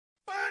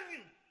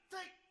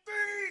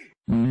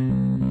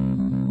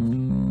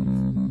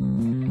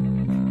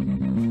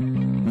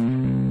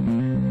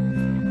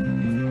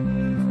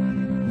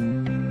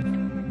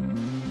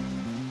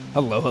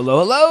Hello, hello,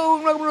 hello,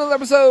 and welcome to another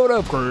episode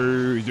of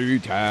Crazy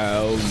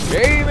Town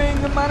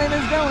Gaming. My name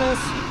is Jonas.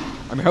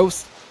 I'm your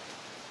host,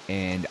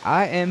 and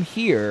I am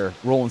here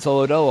rolling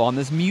solo dolo on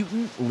this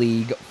Mutant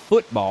League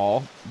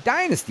Football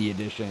Dynasty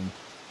Edition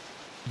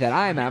that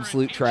I am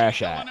absolute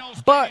trash at.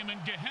 But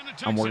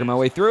I'm working my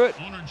way through it.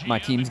 My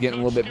team's getting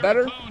a little bit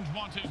better.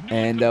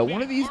 And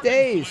one of these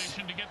days,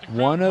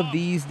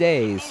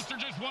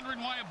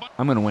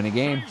 I'm going to win a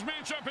game.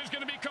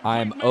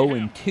 I'm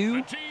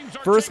 0-2.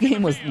 First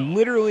game was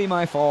literally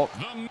my fault.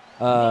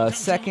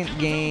 Second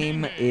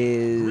game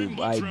is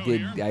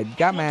I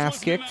got my ass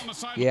kicked.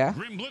 Yeah.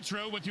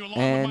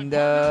 And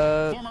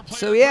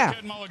so yeah,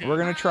 we're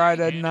gonna try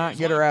to not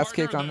get our ass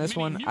kicked on this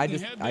one. I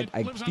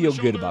feel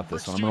good about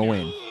this one. I'm gonna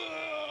win.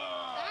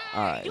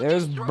 Alright,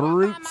 there's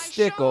Brute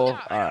Stickle.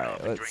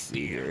 Alright, let's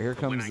see here. Here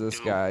comes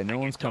this guy. No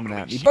one's coming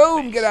at me.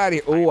 Boom! Get out of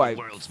here. Oh, I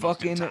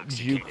fucking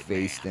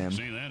juke-faced him.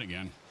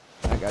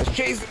 That guy's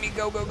chasing me.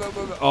 Go, go, go,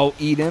 go, go. Oh,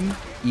 eat him.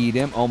 Eat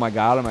him. Oh my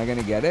god, am I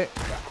gonna get it?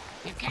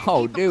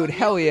 Oh, dude,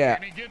 hell yeah.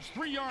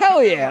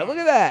 Hell yeah, look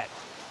at that.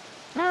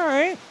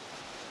 Alright.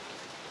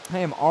 I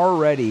am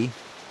already...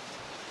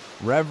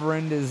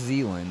 Reverend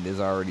Zealand is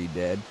already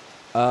dead.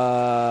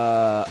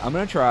 I'm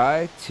going to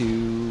try to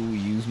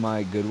use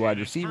my good wide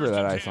receiver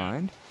that I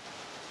signed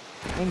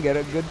and get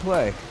a good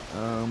play.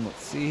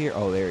 Let's see here.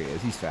 Oh, there he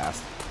is. He's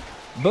fast.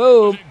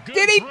 Boom.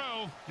 Did he?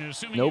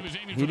 Nope.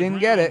 He didn't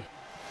get it.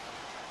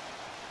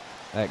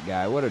 That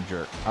guy. What a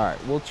jerk. All right.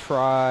 We'll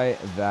try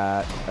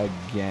that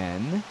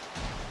again.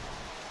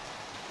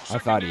 I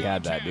thought he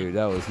had that, dude.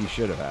 He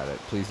should have had it.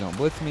 Please don't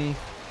blitz me.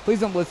 Please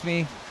don't blitz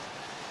me.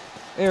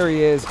 There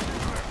he is.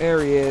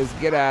 There he is.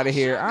 Get out of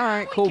here. All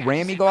right, cool.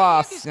 Rammy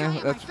Gloss.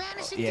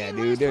 Yeah,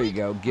 dude. There you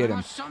go. Get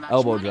him.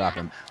 Elbow drop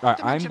him. All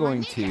right, I'm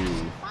going to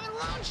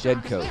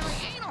dead coast.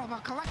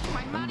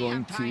 I'm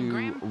going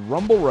to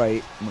rumble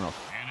right. I'm going to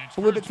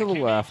flip it to the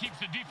left.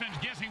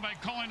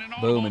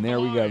 Boom, and there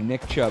we go.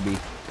 Nick Chubby.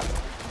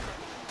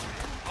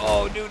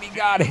 Oh, dude, he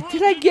got it.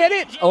 Did I get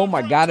it? Oh,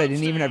 my God. I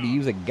didn't even have to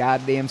use a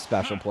goddamn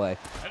special play.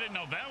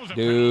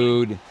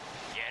 Dude.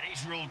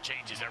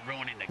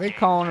 They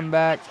calling him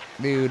back,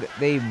 dude.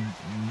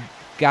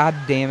 God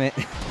damn it,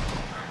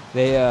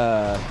 they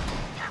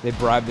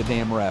bribed the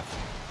damn ref.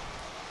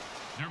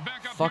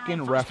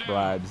 Fucking ref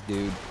bribes,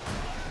 dude.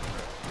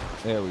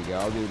 There we go.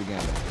 I'll do it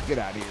again. Get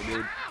out of here,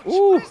 dude.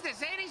 Ooh.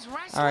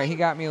 All right, he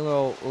got me a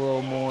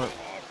little more.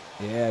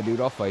 Yeah,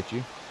 dude, I'll fight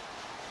you.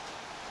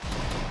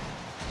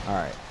 All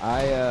right,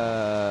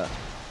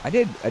 I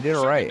did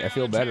all right. I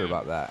feel better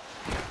about that.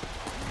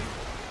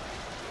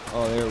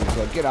 Oh, there we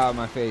go. Get out of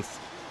my face.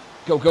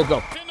 Go, go,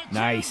 go.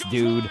 Nice,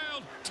 dude.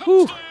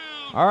 Whew.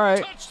 All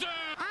right.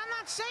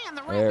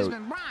 There.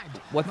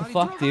 What the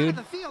fuck, dude?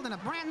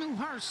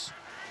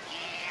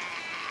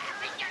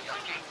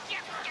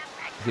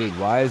 Dude,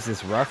 why is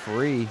this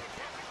referee?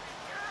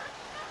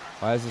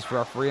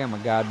 I'm a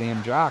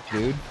goddamn jock,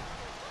 dude.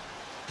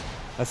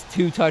 That's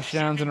 2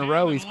 touchdowns in a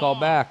row he's called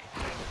back.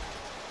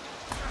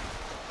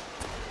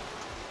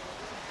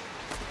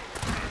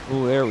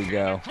 Ooh, there we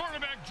go.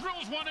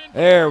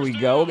 There we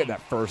go. We'll get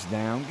that first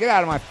down. Get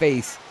out of my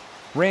face.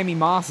 Rammy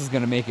Moss is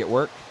going to make it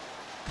work.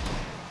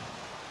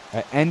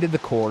 I ended the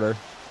quarter.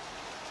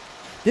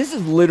 This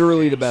is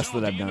literally the best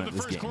that I've done at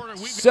this game.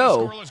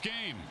 So,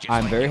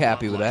 I'm very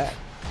happy with that.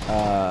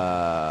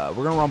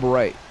 We're going to rumble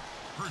right.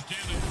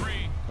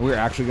 We're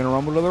actually going to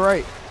rumble to the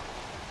right.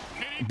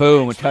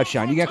 Boom, a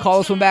touchdown. You going to call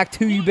this one back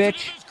too, you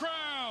bitch?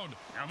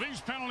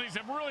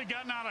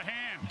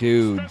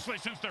 Dude.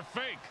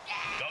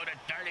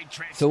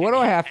 So what do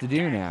I have to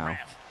do now?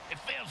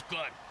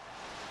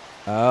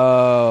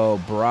 Oh,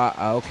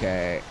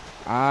 okay.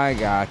 I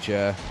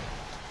gotcha.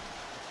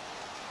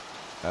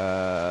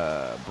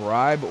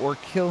 Bribe or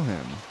kill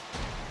him.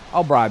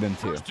 I'll bribe him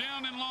too.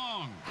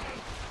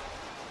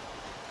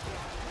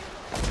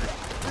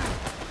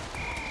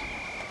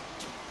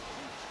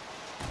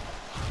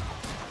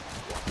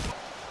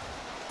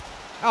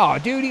 Oh,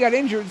 dude, he got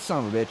injured,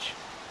 son of a bitch.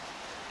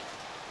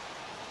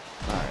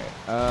 All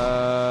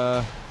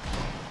right.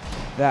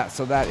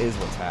 So that is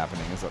what's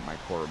happening, is that my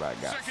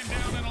quarterback got.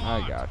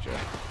 I gotcha.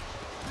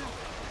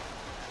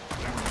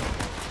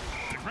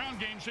 The ground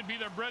game should be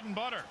their bread and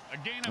butter. A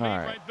gain of 8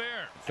 right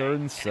there. 3rd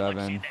and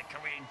 7.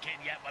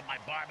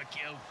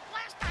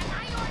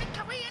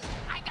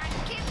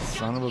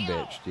 Son of a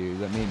bitch, dude.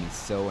 That made me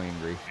so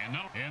angry.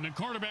 And the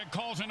quarterback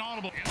calls an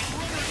audible.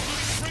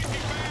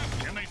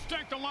 And they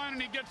stack the line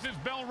and he gets his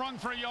bell rung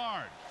for a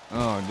yard.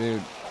 Oh,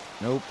 dude.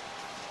 Nope.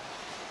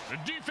 The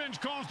defense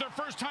calls their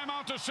first time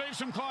out to save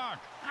some clock.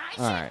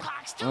 All right,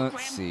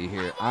 let's see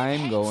here.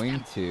 I'm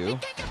going to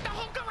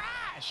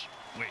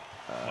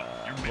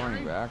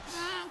running backs.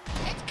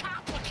 It's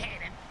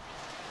complicated.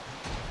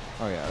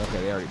 Oh yeah,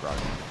 okay, they already brought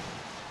it in.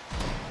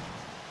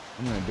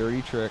 I'm gonna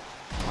dirty trick.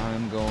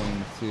 I'm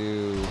going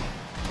to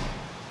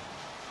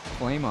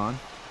flame on.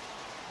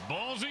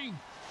 Ballsy,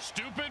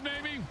 stupid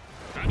maybe.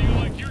 How do you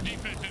like your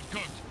defense is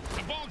cooked?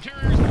 The ball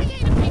carriers.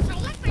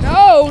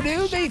 No,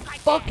 dude, they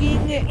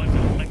fucking. It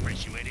wasn't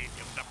licorice, you idiot.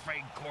 It was the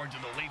frayed cords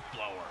of the leaf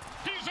blower.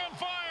 He's on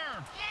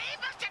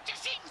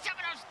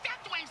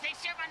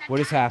What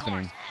is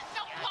happening?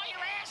 Don't blow your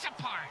ass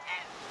apart.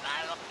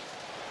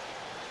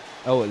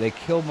 Oh, they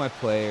killed my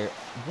player.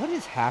 What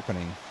is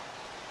happening?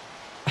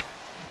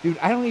 Dude,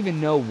 I don't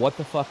even know what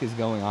the fuck is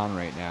going on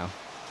right now.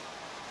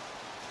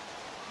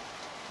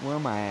 Where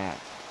am I at?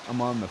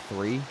 I'm on the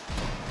 3.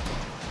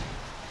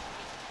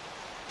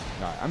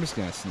 Alright, I'm just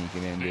gonna sneak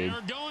it in, dude.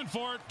 They're going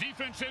for it.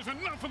 Defense says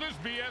enough of this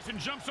BS and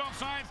jumps off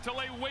sides to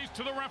lay waste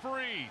to the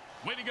referee.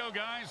 Way to go,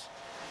 guys.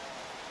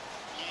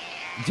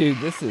 Dude,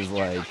 this is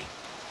like...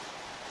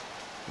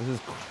 This is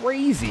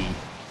crazy.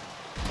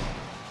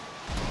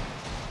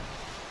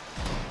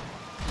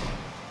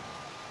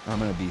 I'm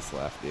gonna beast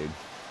left, dude.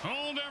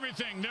 Hold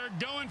everything. They're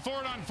going for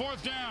it on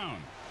 4th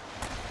down.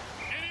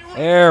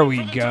 There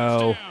we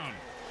go.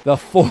 The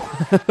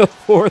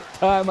fourth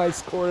time I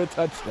scored a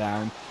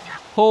touchdown.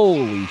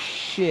 Holy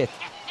shit.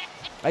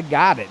 I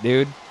got it,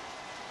 dude.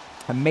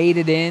 I made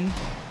it in.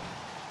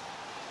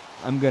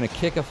 I'm going to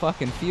kick a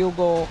fucking field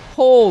goal.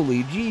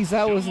 Holy jeez,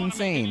 that was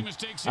insane.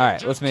 All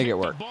right, let's make it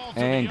work.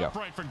 And go.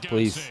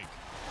 Please.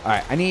 All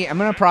right, I'm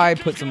going to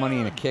probably put some money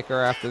in a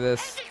kicker after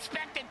this.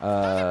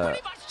 Oh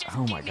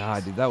my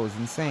god, dude, that was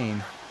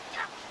insane.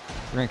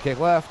 We're going to kick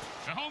left.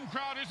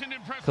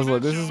 Because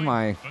look, this is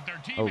my...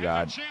 Oh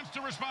god.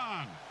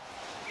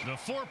 The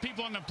 4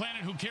 people on the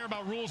planet who care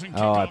about rules and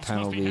kickoffs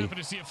must be happy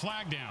to see a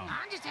flag down.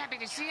 I'm just happy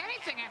to see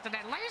anything after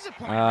that laser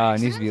point.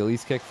 It needs to be at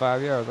least kick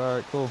 5 yards. All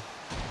right, cool.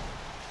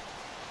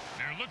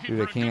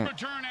 Dude, I can't. All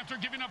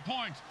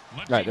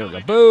right, there we go.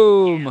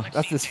 Boom.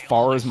 That's as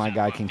far as my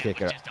guy can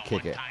kick it.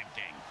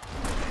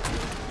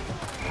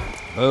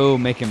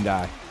 Boom, make him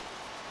die.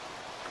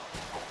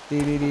 All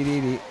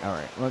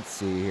right, let's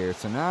see here.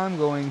 So now I'm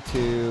going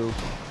to...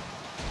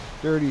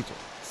 Dirty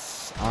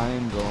tricks.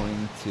 I'm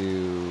going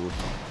to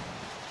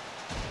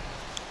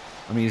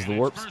use the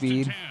warp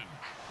speed.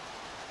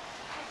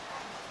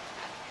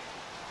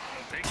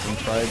 And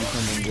try to do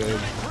something good.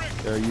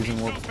 They're using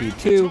warp speed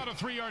too.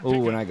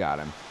 Oh, and I got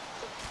him.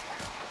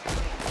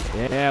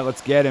 Yeah,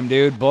 let's get him,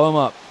 dude. Blow him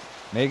up.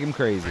 Make him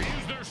crazy.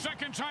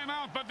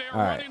 All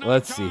right,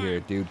 let's see here,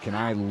 dude. Can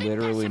I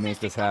literally make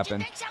this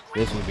happen?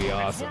 This would be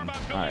awesome.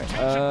 All right,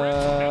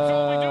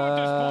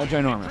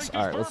 ginormous.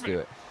 All right, let's do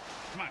it.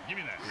 Come on, give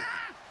me that.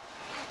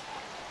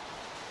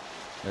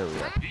 There we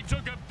go. He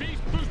took a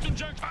beast boost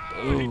injection.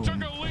 He took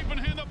a leap and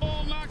had the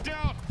ball knocked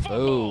out.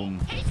 Boom.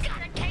 He's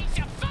got a case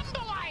of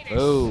fumbleitis.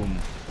 Boom.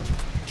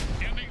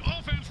 And the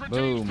offense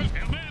Boom. and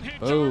then he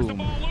Boom. the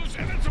ball loose,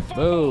 and it's a fumble.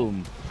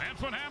 Boom.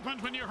 That's what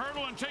happens when you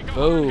hurdle and take a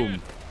Boom. hard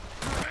hit.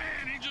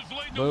 Man, he just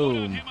laid the wood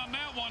on him on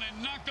that one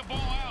and knocked the ball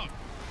out.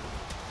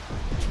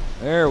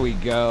 There we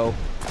go.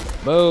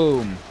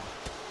 Boom.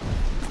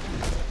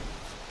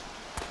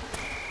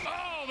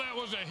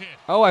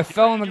 Oh, I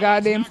fell in the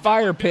goddamn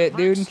fire pit,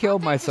 dude, and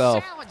killed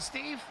myself.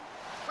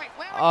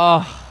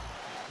 Oh.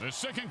 The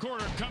second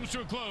quarter comes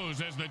to a close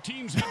as the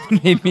teams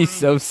made me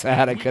so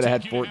sad I could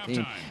have had 14. I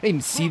didn't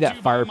even see that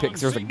fire pit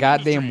because there's a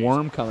goddamn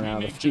worm coming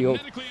out of the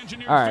field.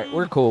 All right,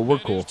 we're cool. We're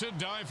cool.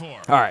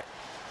 All right.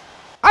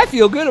 I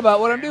feel good about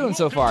what I'm doing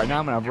so far. Now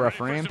I'm going to have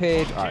rough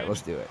rampage. All right,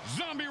 let's do it.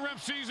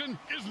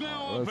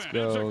 Let's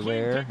go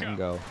there and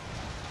go.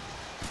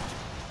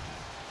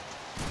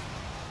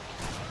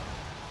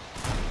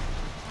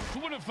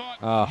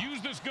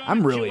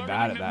 I'm really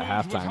bad at that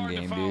halftime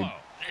game, dude.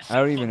 I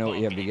don't even know what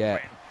you have to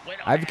get.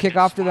 I have to kick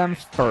off to them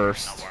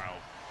first.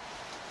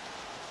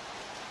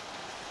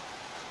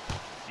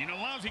 You know,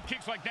 lousy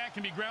kicks like that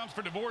can be grounds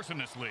for divorce in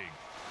this league.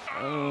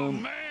 Oh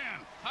man,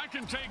 I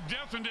can take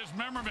death and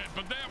dismemberment,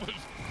 but that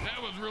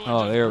was really.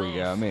 Oh, there we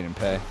go. I made him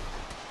pay.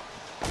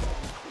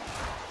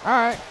 All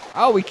right.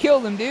 Oh, we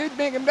killed him, dude.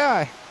 Make him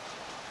die.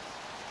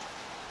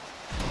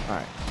 All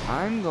right.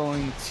 I'm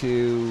going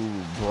to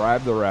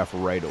bribe the ref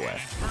right away.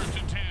 First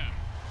and 10.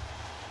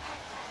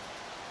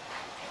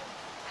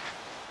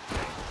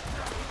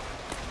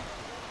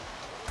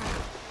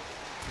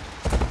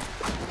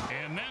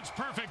 And that's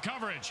perfect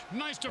coverage.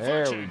 Nice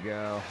deflection. There we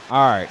go.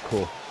 All right,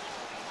 cool.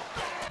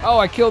 Oh,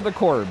 I killed the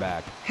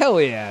quarterback.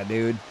 Hell yeah,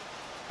 dude.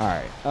 All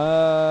right.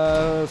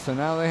 So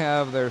now they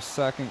have their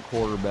second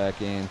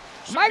quarterback in.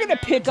 Am I going to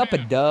pick up a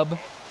dub?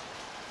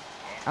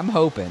 I'm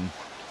hoping.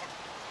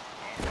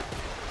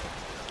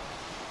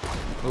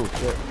 Oh,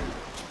 shit.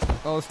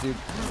 Oh, dude.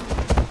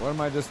 What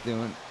am I just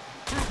doing?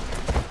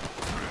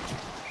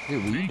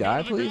 Dude, will you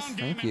die, please?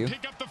 Thank you.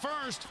 Pick up the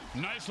first.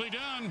 Nicely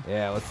done.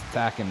 Yeah, let's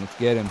attack him. Let's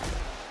get him.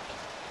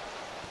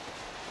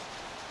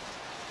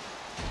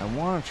 I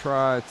want to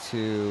try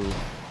to...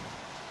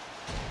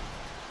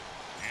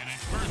 And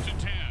it's first and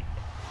 10.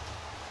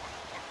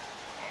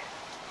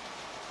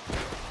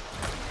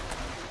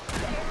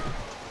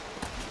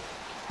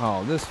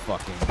 Oh, this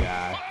fucking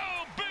guy.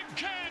 Oh, big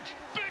catch.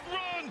 Big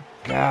run.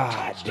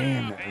 God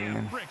damn it,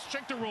 man.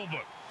 Check the rule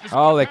book.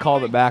 Oh, they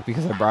called it back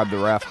because I bribed the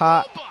ref.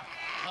 Hot.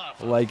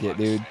 I like it,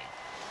 dude.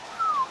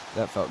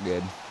 That felt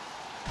good.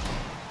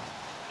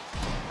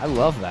 I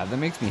love that. That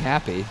makes me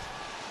happy.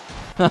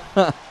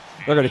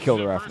 They're going to kill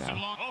the ref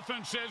now.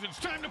 Offense says it's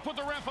time to put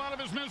the ref out of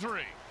his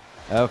misery.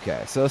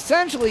 Okay, so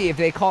essentially if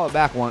they call it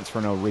back once for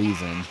no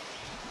reason,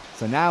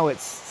 So now it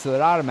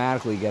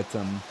automatically gets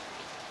them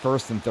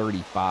 1st and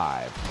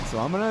 35. So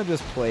I'm going to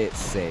just play it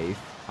safe.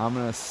 I'm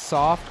going to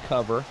soft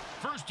cover.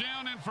 First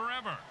down and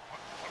forever.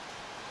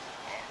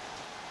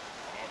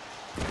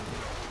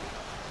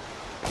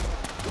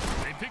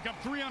 They pick up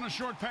 3 on a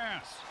short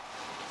pass.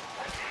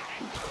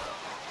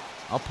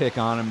 I'll pick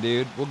on him,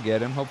 dude. We'll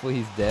get him. Hopefully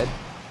he's dead.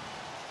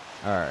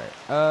 All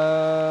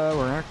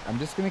right. I'm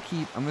just gonna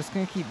keep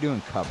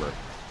doing cover,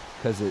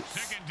 because it's.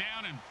 Second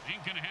down and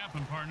ain't gonna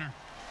happen, partner.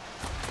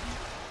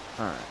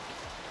 All right.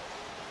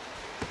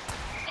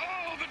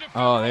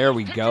 Oh, there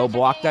we go.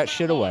 Block that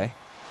shit away.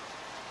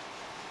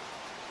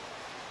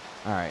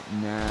 All right,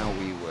 now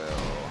we will.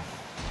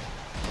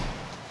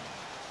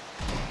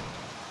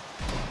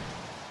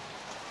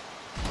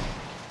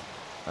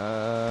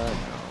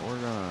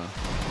 No,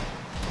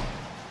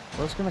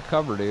 we're just gonna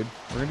cover, dude.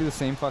 We're gonna do the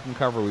same fucking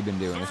cover we've been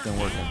doing. It's been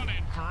working.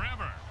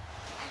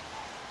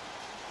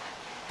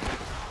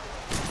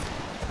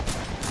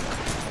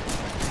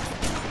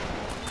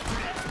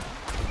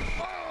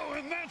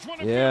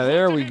 Yeah,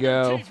 there we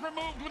go.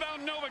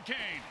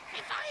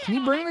 Can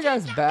you bring the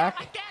guys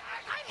back?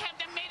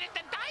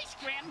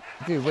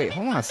 Dude, wait,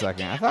 hold on a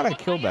second. I thought I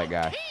killed that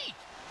guy.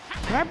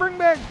 Can I bring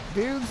back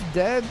dudes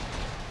that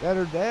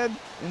are dead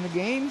in the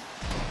game?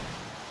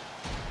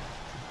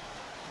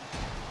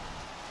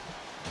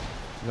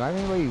 Do I have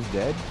anybody who's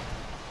dead?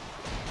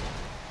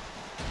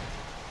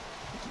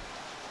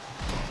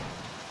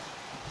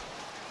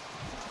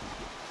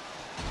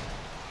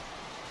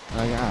 I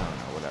don't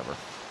know, whatever.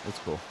 It's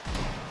cool.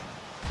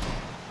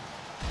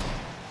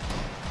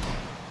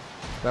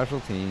 Special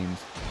teams,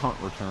 punt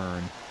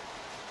return,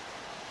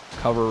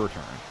 cover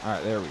return. All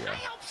right, there we go.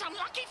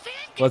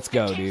 Let's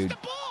go, dude.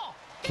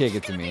 Kick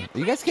it to me. Are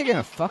you guys kicking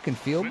a fucking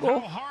field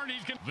goal?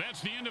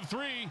 That's the end of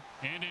 3,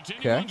 and it's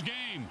Okay. anyone's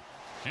game.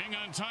 Hang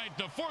on tight.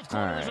 The 4th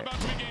quarter is about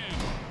to begin.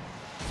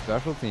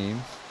 Special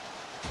teams,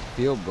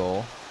 field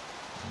goal,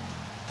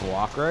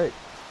 block right.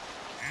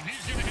 And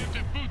he's going to have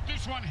to boot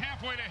this one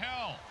halfway to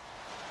hell.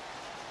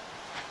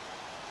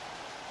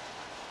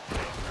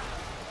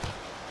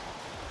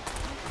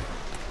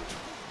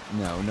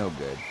 No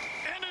good.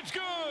 And it's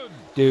good.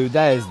 Dude,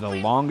 that is the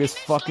longest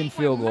fucking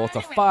field goal. It's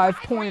a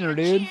 5-pointer,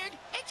 dude.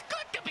 It's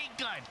good to be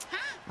good, huh?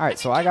 All right,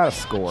 so I got to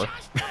score.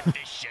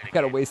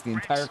 Got to waste the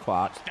entire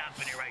clock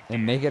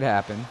and make it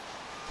happen.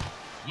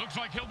 Looks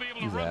like he'll be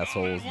able to These run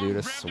assholes, dude,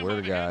 I swear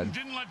to God.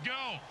 Didn't let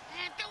go.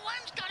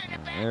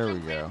 There we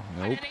go.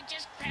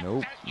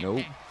 Nope.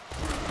 Nope.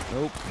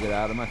 Get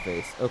out of my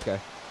face. Okay.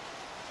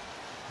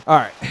 All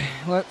right.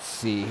 Let's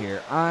see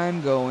here. They're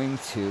going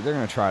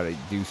to try to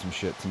do some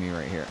shit to me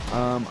right here.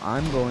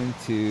 I'm going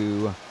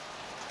to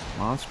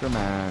monster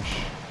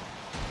mash.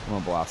 I'm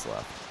going to blast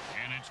left.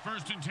 And it's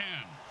 1st and 10.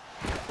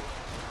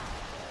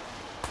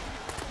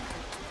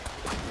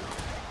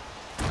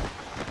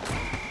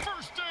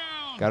 First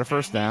down. Got a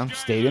first down.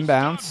 Stayed in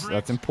bounds.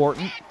 That's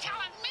important.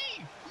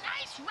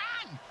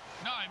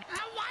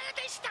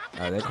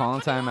 All right, they're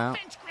calling timeout.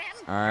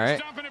 All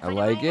right, I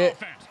like it.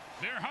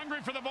 They're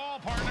hungry for the ball,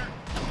 partner.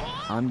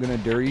 I'm going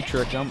to dirty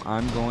trick them.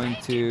 I'm going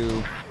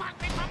to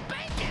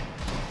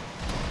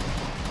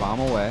bomb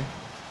away,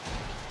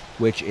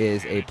 which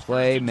is a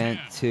play meant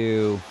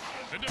to...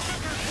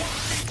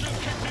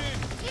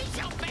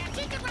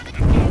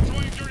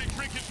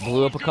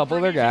 Blew up a couple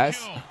of their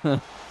guys.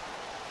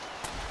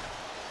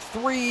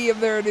 3 of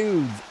their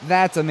dudes.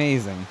 That's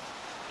amazing.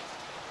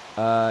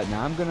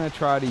 Now I'm going to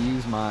try to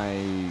use my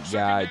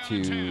guy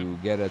to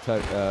get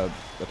a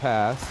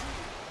pass,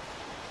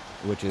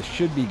 which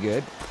should be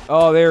good.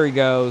 Oh, there he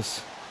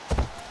goes.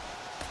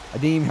 I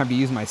didn't even have to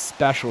use my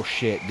special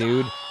shit,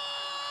 dude.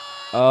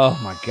 Oh,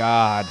 my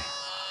God.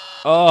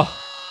 Oh,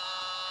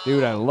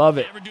 dude, I love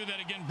it. Ever do that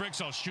again, Bricks,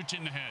 I'll shoot you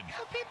in the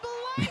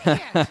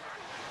head.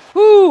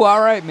 Woo,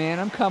 all right, man.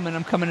 I'm coming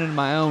into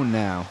my own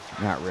now.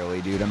 Not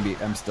really, dude.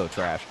 I'm still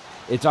trash.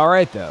 It's all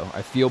right, though.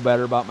 I feel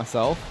better about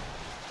myself.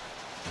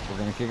 We're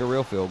going to kick a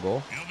real field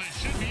goal.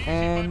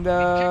 And,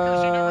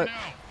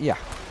 yeah.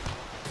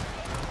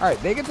 All right,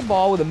 they get the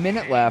ball with a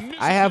minute left.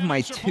 I have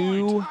my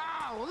two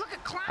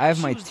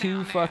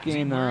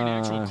fucking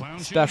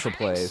special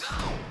plays.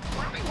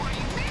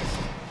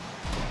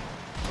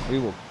 We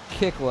will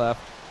kick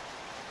left.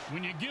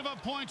 When you give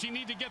up points, you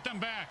need to get them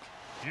back.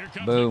 Here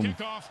comes Boom. the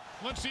kickoff.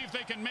 Let's see if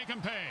they can make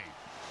them pay.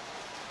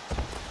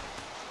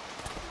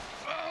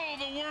 Oh,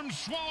 the worm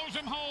swallows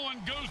him whole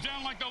and goes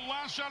down like the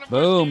last shot of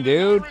Boom,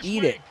 dude. Irish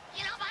Eat week. it.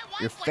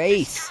 Your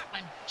face.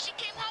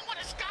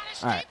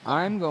 All right,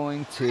 I'm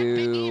going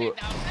to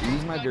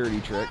use my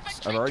dirty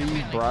tricks. I've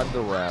already bribed the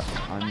ref.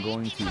 I'm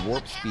going to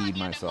warp speed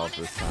myself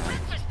this time.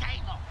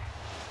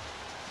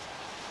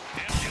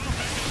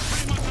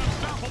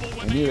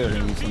 I knew they were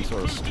going to use some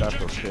sort of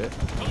special shit.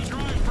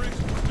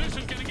 This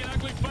is going to get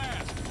ugly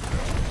fast.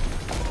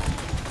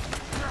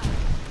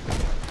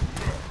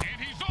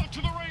 And he's off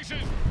to the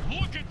races.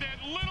 Look at that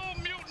little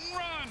mutant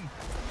run.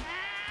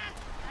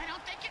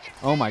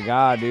 Oh my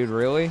God, dude,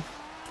 really?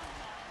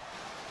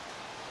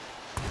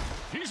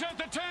 He's at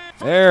the 10.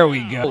 There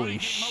we go. Holy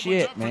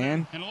shit,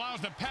 man.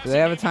 the Do they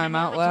have a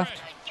timeout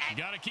left? You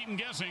gotta keep them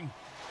guessing.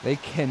 They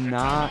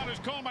cannot. Timeout is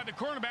called by the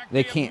quarterback.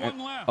 They have can't.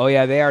 one left. Oh,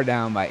 yeah, they are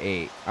down by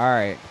 8. All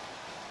right.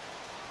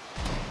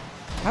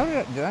 How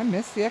did I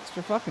miss the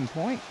extra fucking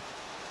point?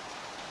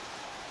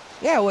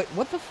 Yeah,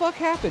 what the fuck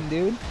happened,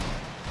 dude?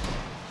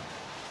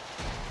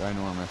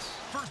 Ginormous.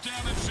 First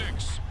down and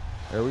 6.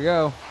 There we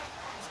go.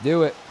 Let's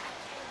do it.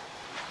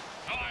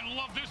 Oh, I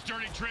love this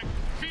dirty trick.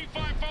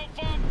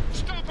 Fee-fi-fo-fum.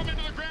 Stomp him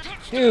into the ground.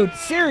 Dude,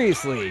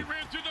 seriously. He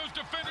ran through those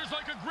defenders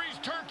like a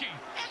greased turkey.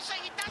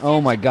 Oh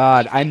my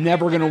god, I'm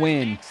never gonna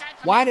win.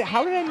 How did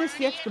I miss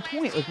the extra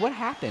point? Like, what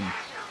happened?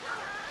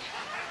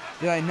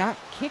 Did I not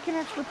kick an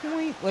extra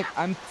point? Like,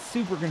 I'm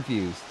super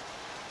confused.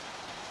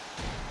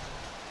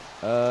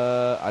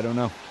 I don't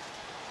know.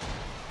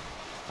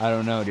 I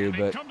don't know, dude,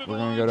 but we're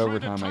gonna go to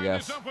overtime, I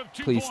guess.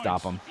 Please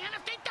stop them.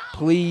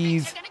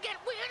 Please.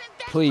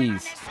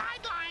 Please.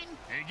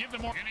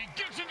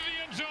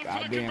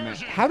 God damn it.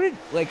 How did,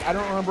 like, I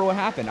don't remember what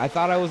happened. I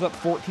thought I was up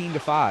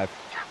 14-5.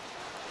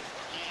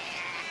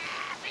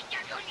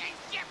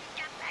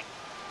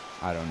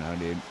 I don't know,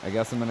 dude. I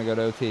guess I'm gonna go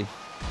to OT.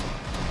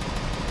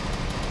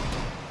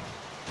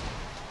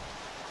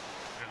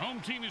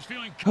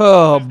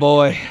 Oh,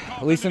 boy.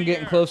 At least I'm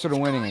getting closer to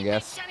winning, I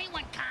guess.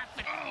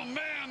 Oh, man,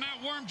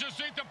 that worm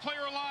just ate the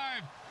player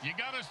alive. You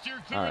gotta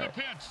steer clear of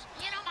the pits.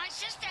 You know, my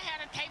sister had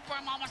a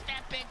tapeworm almost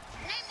that big.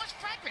 Name was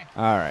Frederick.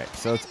 All right,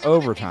 so it's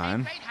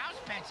overtime.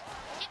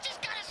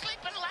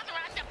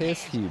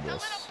 Piss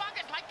Hubus.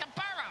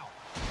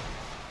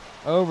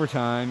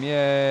 Overtime,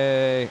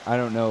 yay. I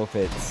don't know if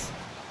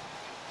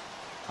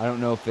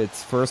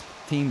it's first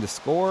team to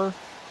score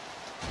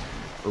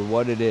or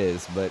what it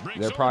is, but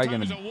they're probably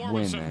going to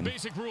win then.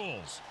 Basic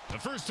rules. The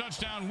first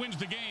touchdown wins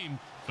the game,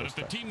 but if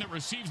the team that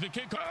receives the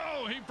kick,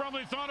 oh, he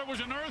probably thought it was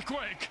an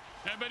earthquake.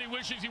 I bet he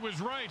wishes he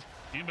was right.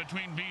 In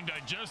between being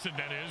digested,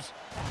 that is.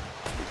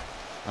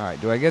 All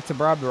right, do I get to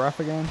rob the ref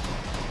again?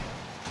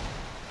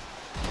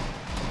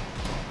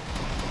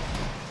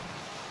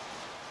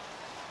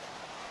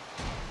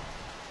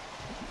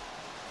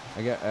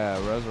 I got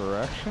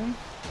resurrection.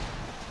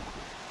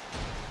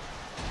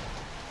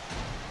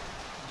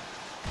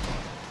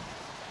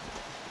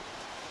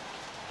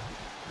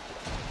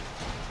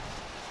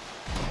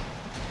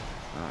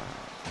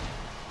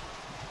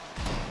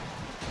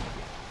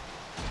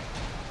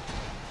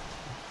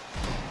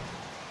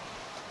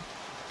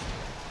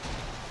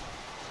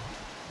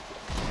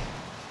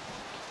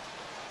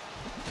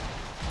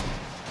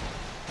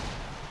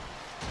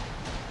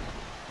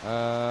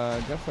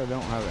 I guess I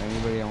don't have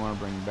anybody I want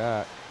to bring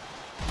back.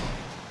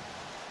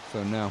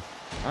 So no.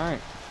 Alright.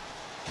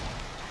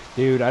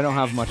 Dude, I don't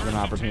have much of an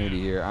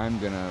opportunity here. I'm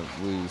gonna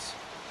lose.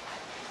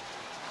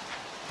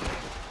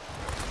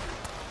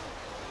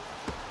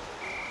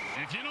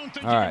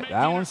 Alright,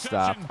 that one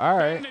stopped.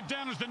 Alright.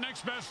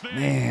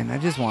 Man, I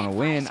just want to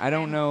win. I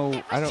don't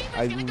know.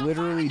 I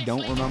literally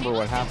don't remember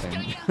what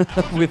happened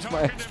with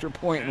my extra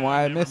point and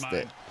why I missed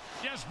it.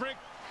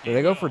 Did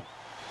I go for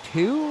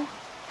 2?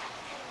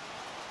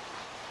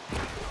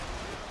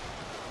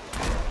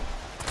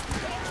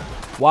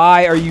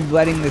 Why are you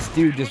letting this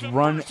dude just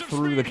run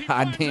through the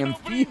goddamn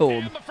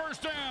field?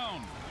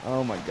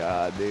 Oh my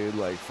god, dude,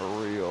 like, for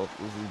real.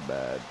 This is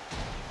bad.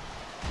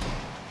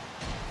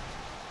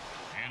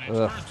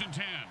 Ugh.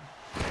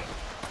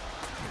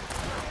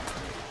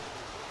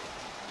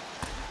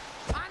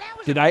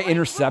 Did I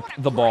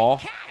intercept the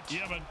ball?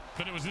 Yeah,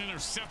 but it was an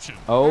interception.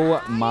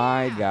 Oh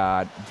my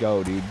god.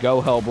 Go, dude.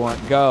 Go,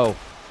 Hellblunt. Go.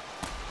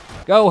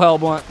 Go,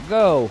 Hellblunt.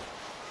 Go.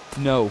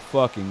 No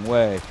fucking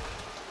way.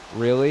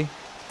 Really?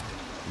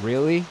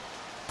 Really?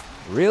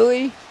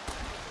 Really?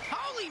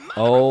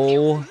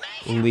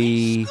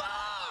 Holy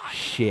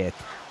shit.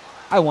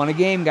 I won a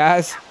game,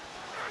 guys.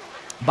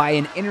 By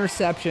an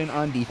interception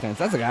on defense.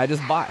 That's a guy I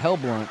just bought,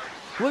 Hellblunt.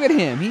 Look at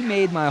him. He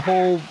made my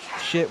whole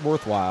shit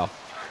worthwhile.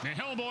 The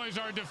Hellboys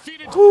are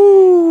defeated.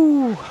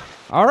 Woo!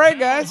 All right,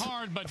 guys.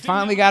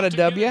 Finally got a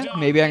W.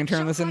 Maybe I can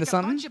turn this into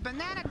something.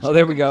 Oh,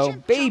 there we go.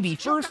 Baby,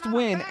 first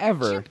win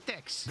ever.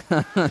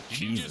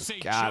 Jesus,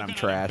 God, I'm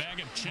trash.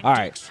 All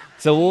right.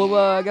 So we'll,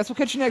 I guess we'll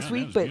catch you next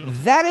week. But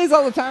that is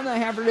all the time that I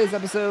have for today's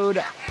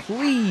episode.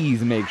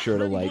 Please make sure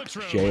to like,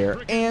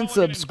 share, and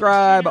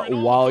subscribe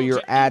while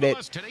you're at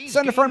it.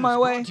 Send a friend my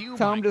way.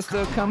 Tell him just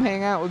to come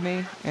hang out with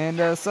me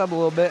and sub a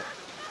little bit.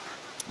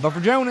 But for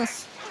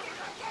Jonas,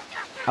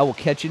 I will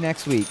catch you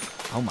next week.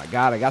 Oh my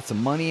god, I got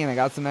some money and I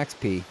got some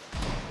XP.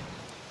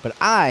 But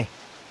I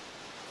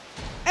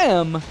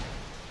am